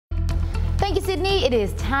Sydney, it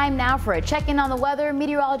is time now for a check-in on the weather.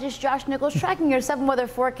 Meteorologist Josh Nichols tracking your 7-weather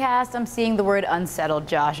forecast. I'm seeing the word unsettled,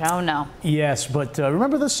 Josh. Oh no. Yes, but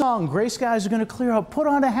remember the song, Gray Skies Are Going to Clear Up. Put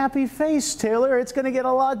on a happy face, Taylor. It's going to get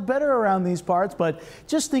a lot better around these parts, but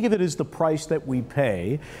just think of it as the price that we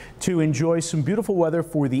pay to enjoy some beautiful weather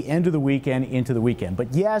for the end of the weekend into the weekend.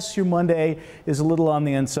 But yes, your Monday is a little on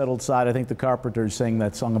the unsettled side. I think the Carpenters sang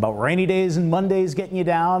that song about rainy days and Mondays getting you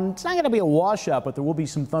down. It's not going to be a washout, but there will be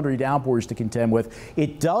some thundery downpours to contend with.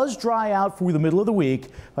 It does dry out for the middle of the week.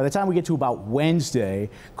 By the time we get to about Wednesday,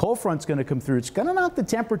 cold front's going to come through. It's going to knock the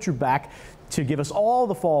temperature back to give us all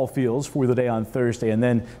the fall feels for the day on Thursday, and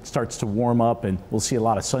then it starts to warm up and we'll see a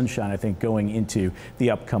lot of sunshine, I think, going into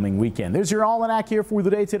the upcoming weekend. There's your almanac here for the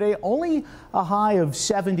day today. Only a high of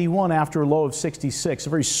 71 after a low of 66. A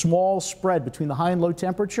very small spread between the high and low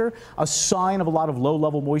temperature, a sign of a lot of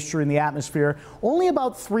low-level moisture in the atmosphere. Only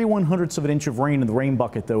about 3/100ths of an inch of rain in the rain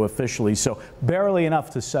bucket, though, officially, so barely enough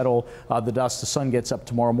to settle the dust. The sun gets up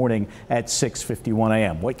tomorrow morning at 6:51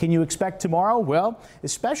 a.m. What can you expect tomorrow? Well,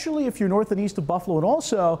 especially if you're north and east of Buffalo, and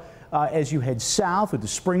also as you head south into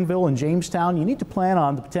Springville and Jamestown, you need to plan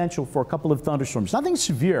on the potential for a couple of thunderstorms. Nothing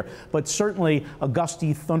severe, but certainly a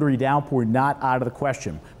gusty, thundery downpour not out of the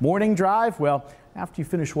question. Morning drive, well, after you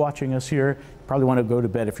finish watching us here, you probably want to go to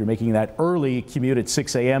bed if you're making that early commute at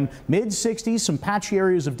 6 a.m. Mid-60s, some patchy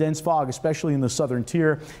areas of dense fog, especially in the southern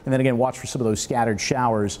tier. And then again, watch for some of those scattered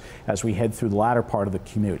showers as we head through the latter part of the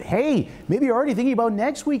commute. Hey, maybe you're already thinking about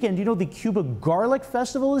next weekend. You know, the Cuba Garlic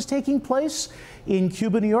Festival is taking place in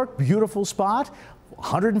Cuba, New York. Beautiful spot.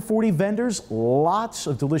 140 vendors, lots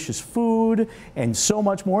of delicious food, and so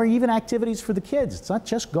much more, even activities for the kids. It's not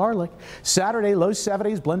just garlic. Saturday, low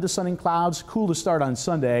 70s, blend of sun and clouds, cool to start on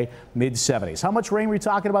Sunday, mid 70s. How much rain are we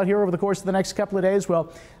talking about here over the course of the next couple of days?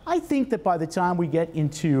 Well, I think that by the time we get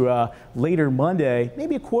into later Monday,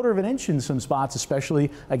 maybe a quarter of an inch in some spots, especially,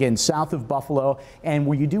 again, south of Buffalo, and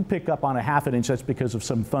where you do pick up on a half an inch, that's because of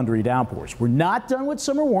some thundery downpours. We're not done with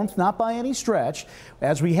summer warmth, not by any stretch.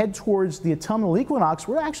 As we head towards the autumnal equinox,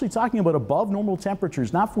 we're actually talking about above normal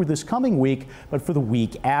temperatures, not for this coming week, but for the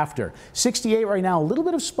week after. 68 right now, a little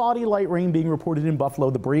bit of spotty light rain being reported in Buffalo,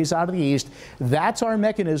 the breeze out of the east. That's our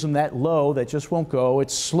mechanism, that low that just won't go.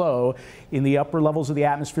 It's slow in the upper levels of the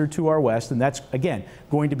atmosphere to our west, and that's, again,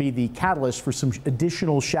 going to be the catalyst for some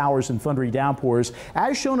additional showers and thundery downpours.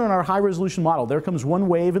 As shown in our high-resolution model, there comes one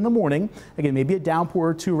wave in the morning. Again, maybe a downpour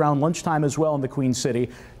or two around lunchtime as well in the Queen City.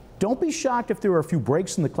 Don't be shocked if there are a few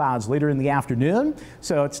breaks in the clouds later in the afternoon.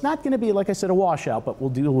 So it's not going to be, like I said, a washout, but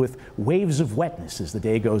we'll deal with waves of wetness as the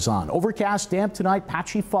day goes on. Overcast, damp tonight,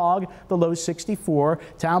 patchy fog, the low 64.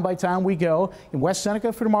 Town by town we go. In West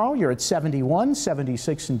Seneca for tomorrow, you're at 71,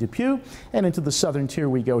 76 in Depew, and into the southern tier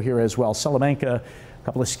we go here as well. Salamanca, a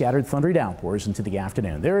couple of scattered thundery downpours into the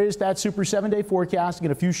afternoon. There is that super 7-day forecast. Again,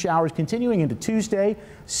 a few showers continuing into Tuesday,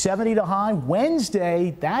 70 to high.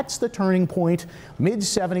 Wednesday, that's the turning point. Mid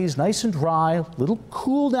 70s, nice and dry. A little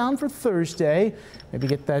cool down for Thursday. Maybe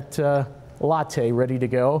get that latte ready to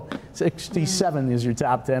go. 67 is your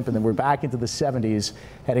top temp, and then we're back into the 70s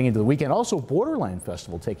heading into the weekend. Also, Borderland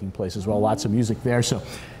Festival taking place as well. Lots of music there. So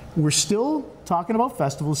we're still talking about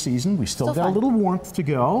festival season. We still got a little warmth to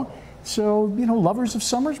go. So, you know, lovers of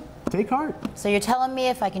summer, take heart. So you're telling me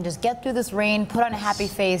if I can just get through this rain, put on a happy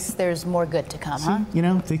face, there's more good to come, huh? You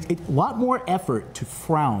know, it's a lot more effort to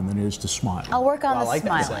frown than it is to smile. I'll work on the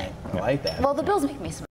smiling. I like that. Well, the Bills make me smile.